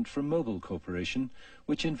by a grant from Mobile Corporation,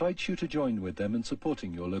 which invites you to join with them in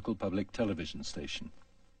supporting your local public television station.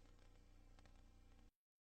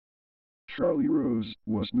 Charlie Rose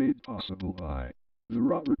was made possible by the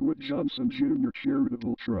Robert Wood Johnson Jr.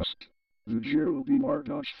 Charitable Trust, the Geraldine R.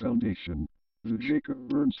 Dodge Foundation, the Jacob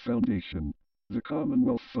Burns Foundation, the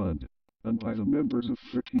Commonwealth Fund, and by the members of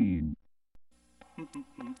 13.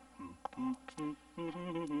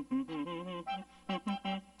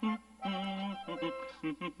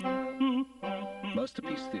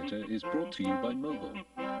 Masterpiece Theatre is brought to you by Mobile,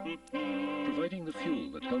 providing the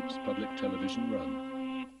fuel that helps public television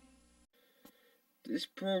run. This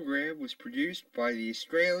program was produced by the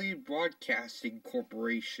Australian Broadcasting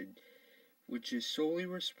Corporation, which is solely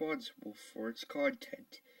responsible for its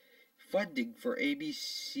content. Funding for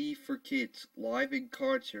ABC for Kids Live in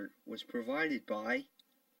Concert was provided by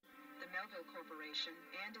the Melville Corporation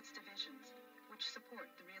and its divisions, which support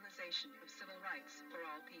the realization of civil rights for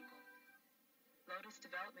all people. Lotus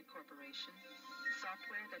Development Corporation,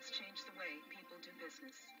 software that's changed the way people do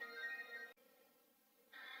business.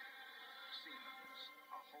 Siemens,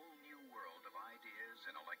 a whole new world of ideas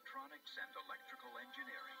in electronics and electrical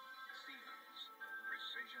engineering. Siemens,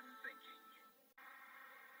 precision thinking.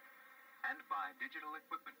 And by Digital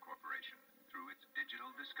Equipment Corporation, through its Digital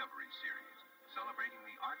Discovery Series, celebrating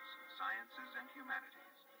the arts, sciences, and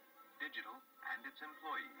humanities. Digital and its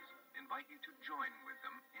employees invite you to join with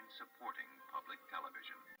them in supporting public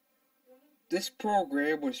television. This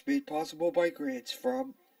program was made possible by grants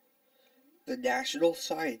from the National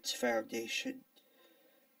Science Foundation,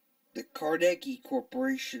 the Carnegie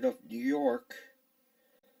Corporation of New York,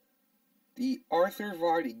 the Arthur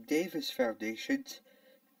Vining Davis Foundations,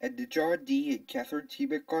 and the John D. and Catherine T.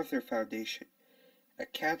 MacArthur Foundation, a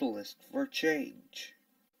catalyst for change.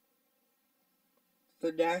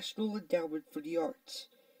 The National Endowment for the Arts,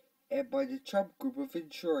 and by the Chubb Group of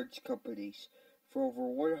insurance companies for over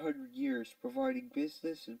 100 years, providing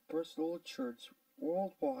business and personal insurance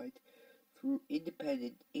worldwide through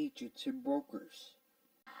independent agents and brokers.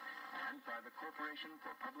 And by the Corporation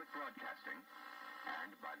for Public Broadcasting,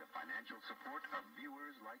 and by the financial support of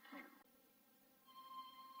viewers like you.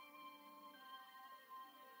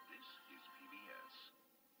 This is PBS.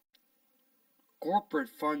 Corporate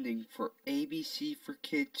funding for ABC for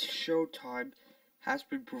Kids Showtime has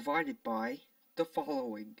been provided by the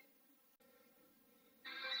following.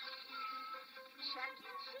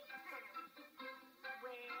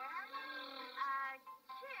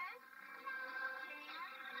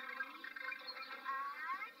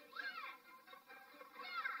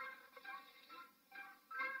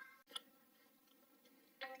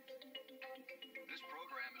 This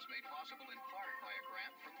program is made possible in part by a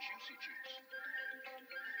grant from Juicy Juice.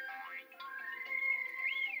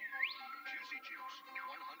 Juicy Juice,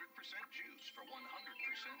 100% juice for 100%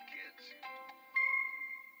 kids.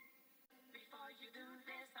 Before you do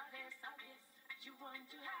this or this or this, you want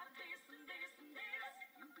to have this and this and this.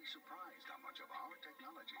 You'll be surprised how much of our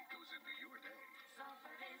technology goes into your day. So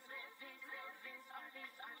for this or this or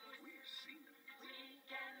this. We've seen it. We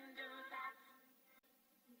can do that.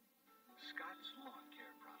 Scott's Lawn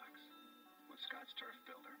Care Products. With Scott's Turf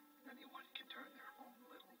Builder, anyone can turn their own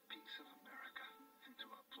little piece of America into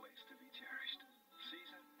a place to be cherished.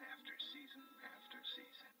 Season after season after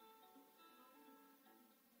season.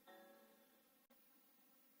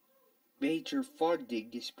 Major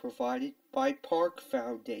funding is provided by Park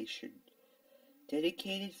Foundation,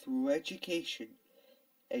 dedicated through education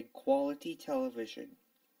and quality television.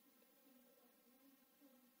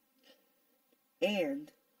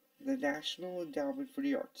 And the National Endowment for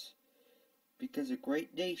the Arts, because a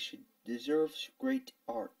great nation deserves great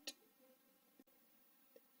art.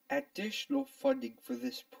 Additional funding for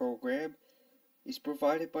this program is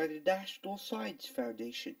provided by the National Science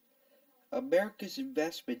Foundation, America's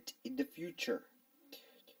investment in the future.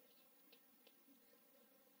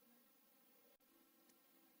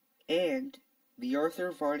 And the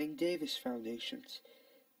Arthur Vining Davis Foundations,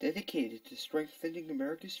 dedicated to strengthening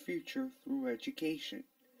America's future through education.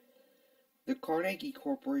 The Carnegie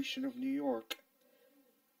Corporation of New York,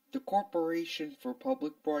 the Corporation for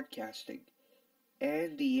Public Broadcasting,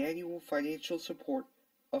 and the annual financial support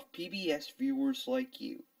of PBS viewers like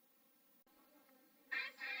you.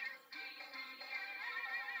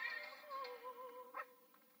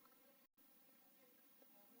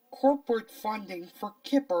 Corporate funding for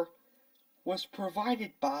Kipper was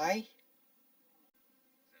provided by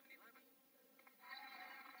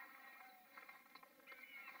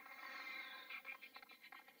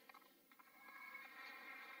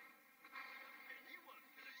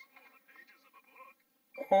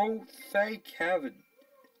Oh, thank heaven!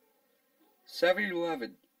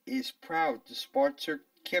 7-Eleven is proud to sponsor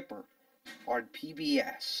Kipper on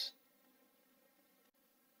PBS.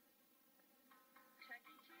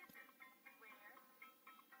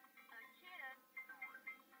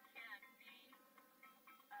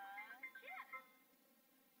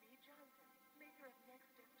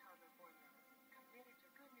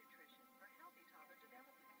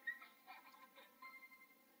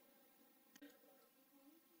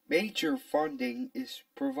 Major funding is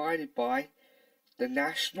provided by the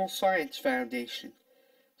National Science Foundation,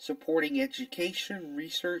 supporting education,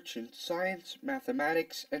 research in science,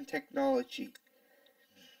 mathematics, and technology.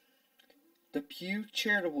 The Pew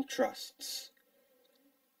Charitable Trusts,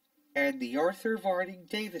 and the Arthur Vining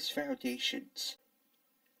Davis Foundations.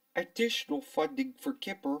 Additional funding for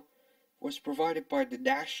Kipper was provided by the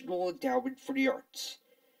National Endowment for the Arts,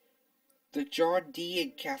 the John D.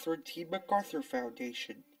 and Catherine T. MacArthur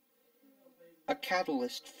Foundation, a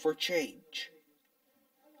catalyst for change.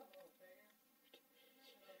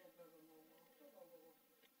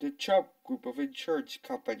 The Chubb Group of Insurance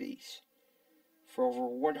Companies, for over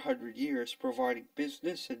 100 years providing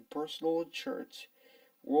business and personal insurance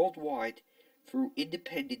worldwide through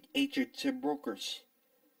independent agents and brokers.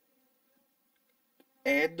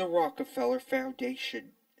 And the Rockefeller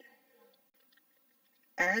Foundation.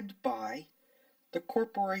 And by the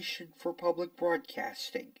Corporation for Public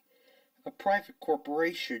Broadcasting, a private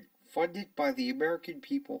corporation funded by the American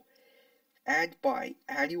people, and by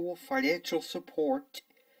annual financial support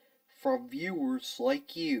from viewers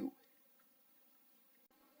like you.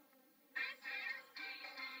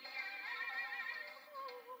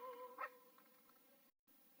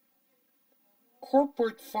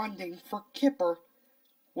 Corporate funding for Kipper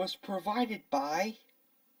was provided by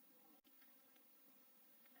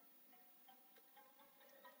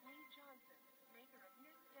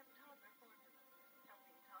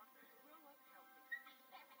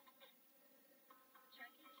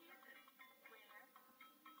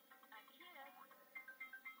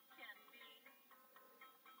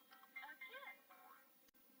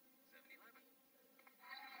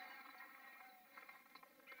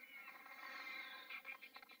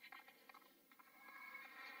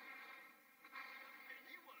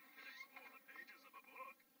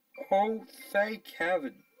Oh, thank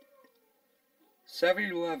heaven!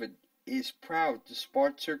 7-Eleven is proud to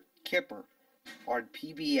sponsor Kipper on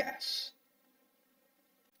PBS.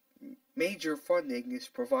 Major funding is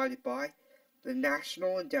provided by the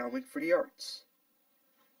National Endowment for the Arts,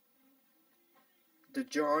 the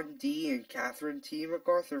John D. and Catherine T.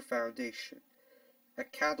 MacArthur Foundation, a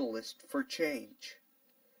catalyst for change.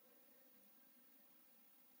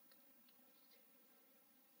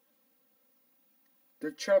 The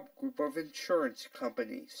Chubb Group of Insurance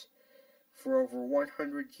Companies, for over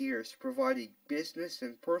 100 years providing business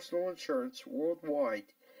and personal insurance worldwide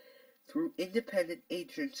through independent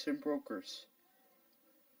agents and brokers.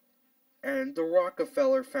 And the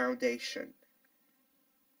Rockefeller Foundation.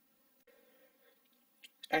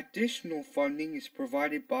 Additional funding is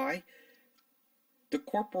provided by the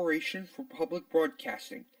Corporation for Public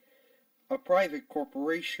Broadcasting, a private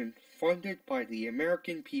corporation funded by the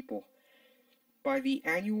American people, by the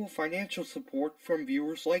annual financial support from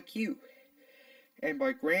viewers like you, and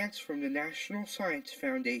by grants from the National Science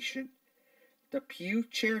Foundation, the Pew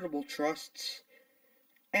Charitable Trusts,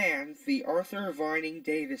 and the Arthur Vining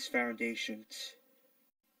Davis Foundations.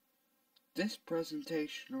 This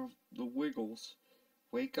presentation of The Wiggles,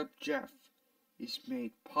 Wake Up Jeff, is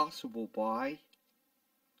made possible by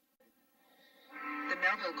the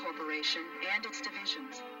Melville Corporation and its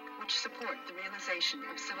divisions, which support the realization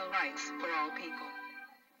of civil rights for all people.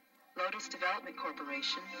 Lotus Development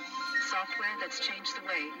Corporation, software that's changed the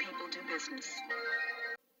way people do business.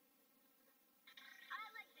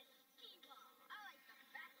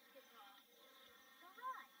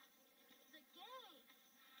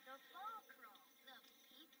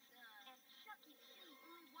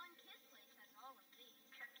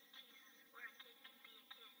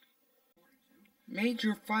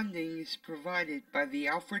 Major funding is provided by the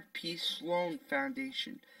Alfred P. Sloan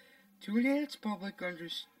Foundation to enhance public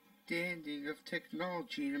understanding of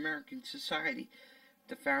technology in American society.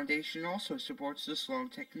 The foundation also supports the Sloan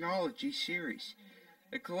Technology Series,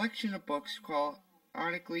 a collection of books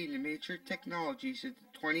chronicling the major technologies of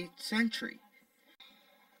the 20th century.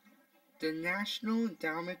 The National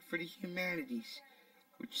Endowment for the Humanities,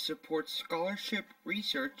 which supports scholarship,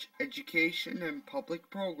 research, education, and public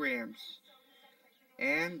programs.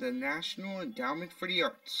 And the National Endowment for the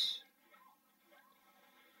Arts,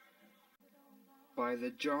 by the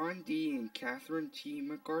John D. and Catherine T.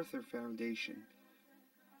 MacArthur Foundation,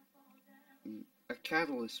 a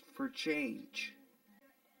catalyst for change,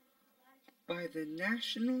 by the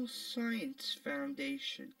National Science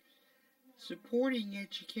Foundation, supporting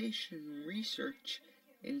education and research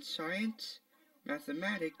in science,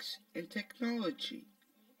 mathematics, and technology,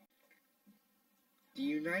 the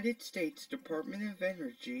United States Department of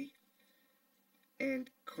Energy, and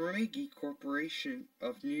Carnegie Corporation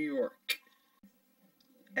of New York.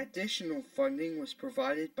 Additional funding was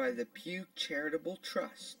provided by the Pew Charitable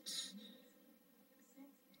Trusts,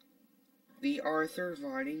 the Arthur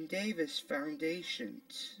Vining Davis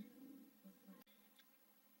Foundations,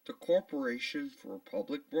 the Corporation for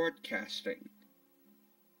Public Broadcasting,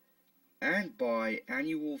 and by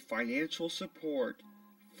annual financial support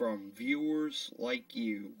from viewers like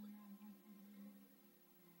you.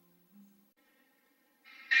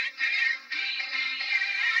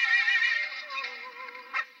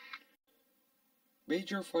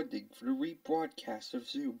 Major funding for the rebroadcast of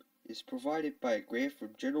Zoom is provided by a grant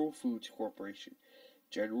from General Foods Corporation.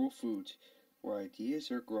 General Foods, where ideas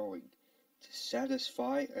are growing to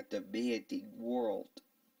satisfy a demanding world.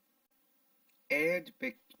 And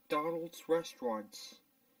McDonald's Restaurants,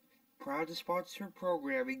 proud to sponsor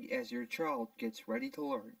programming as your child gets ready to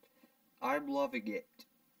learn. I'm loving it.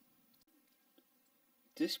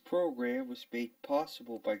 This program was made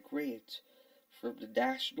possible by grants from the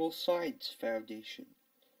National Science Foundation,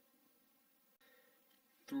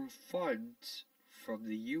 through funds from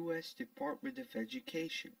the U.S. Department of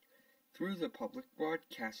Education, through the Public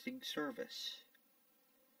Broadcasting Service,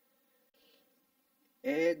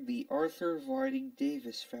 and the Arthur Vining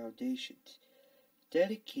Davis Foundations,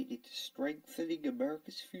 dedicated to strengthening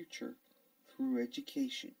America's future through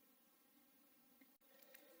education.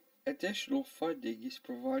 Additional funding is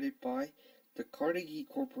provided by the Carnegie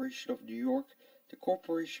Corporation of New York, the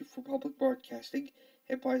Corporation for Public Broadcasting,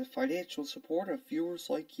 and by the financial support of viewers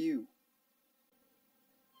like you.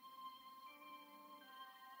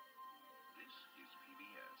 This is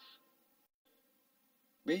PBS.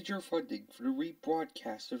 Major funding for the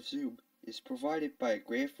rebroadcast of Zoom is provided by a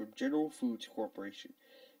grant from General Foods Corporation.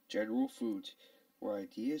 General Foods, where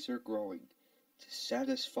ideas are growing to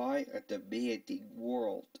satisfy a demanding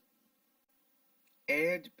world.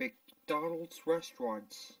 And McDonald's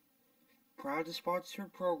Restaurants, proud to sponsor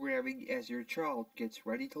programming as your child gets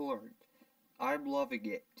ready to learn. I'm loving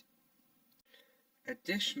it.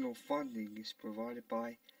 Additional funding is provided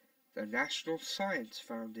by the National Science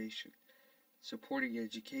Foundation, supporting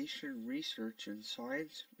education, research in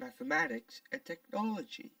science, mathematics, and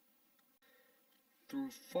technology, through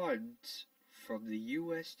funds from the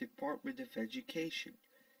U.S. Department of Education,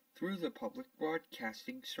 through the Public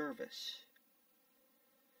Broadcasting Service,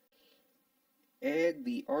 and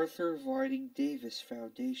the Arthur Vining Davis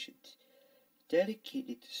Foundations,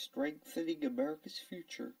 dedicated to strengthening America's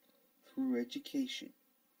future through education,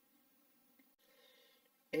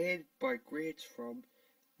 and by grants from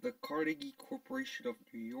the Carnegie Corporation of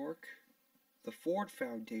New York, the Ford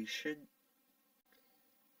Foundation,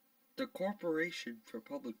 the Corporation for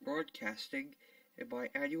Public Broadcasting, and by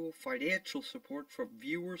annual financial support from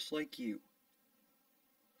viewers like you.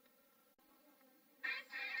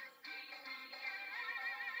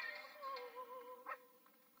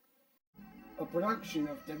 A production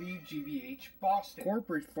of WGBH Boston.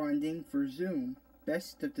 Corporate funding for Zoom,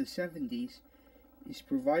 Best of the 70s, is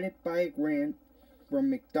provided by a grant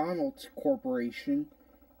from McDonald's Corporation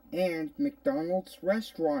and McDonald's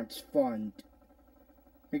Restaurants Fund.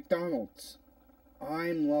 McDonald's,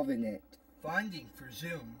 I'm loving it. Funding for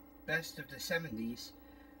Zoom, Best of the 70s,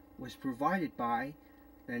 was provided by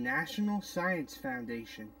the National Science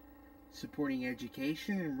Foundation, supporting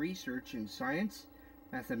education and research in science,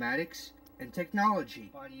 mathematics, and technology.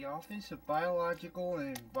 By the Office of Biological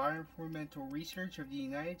and Environmental Research of the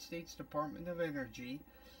United States Department of Energy,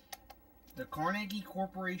 the Carnegie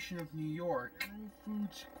Corporation of New York, and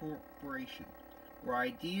Foods Corporation, where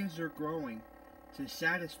ideas are growing to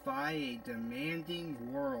satisfy a demanding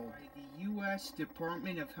world. By the U.S.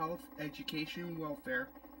 Department of Health, Education, and Welfare,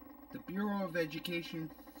 the Bureau of Education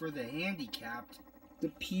for the Handicapped, the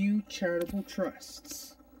Pew Charitable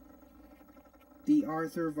Trusts, the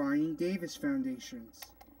Arthur Vining Davis Foundations,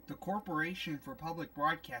 the Corporation for Public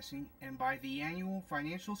Broadcasting, and by the annual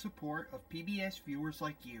financial support of PBS viewers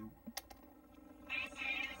like you.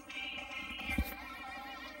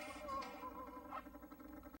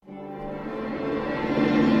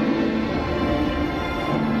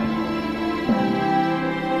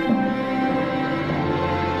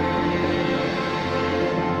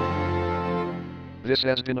 This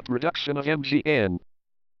has been a production of MGN.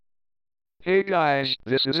 Hey guys,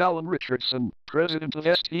 this is Alan Richardson, president of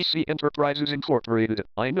STC Enterprises Incorporated.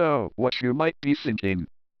 I know what you might be thinking.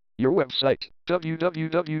 Your website,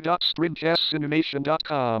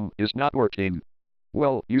 www.screencastinimation.com, is not working.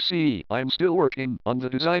 Well, you see, I'm still working on the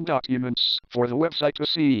design documents for the website to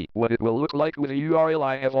see what it will look like with a URL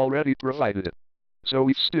I have already provided. So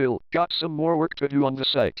we've still got some more work to do on the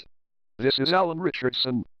site. This is Alan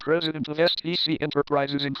Richardson, president of STC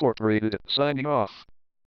Enterprises Incorporated, signing off.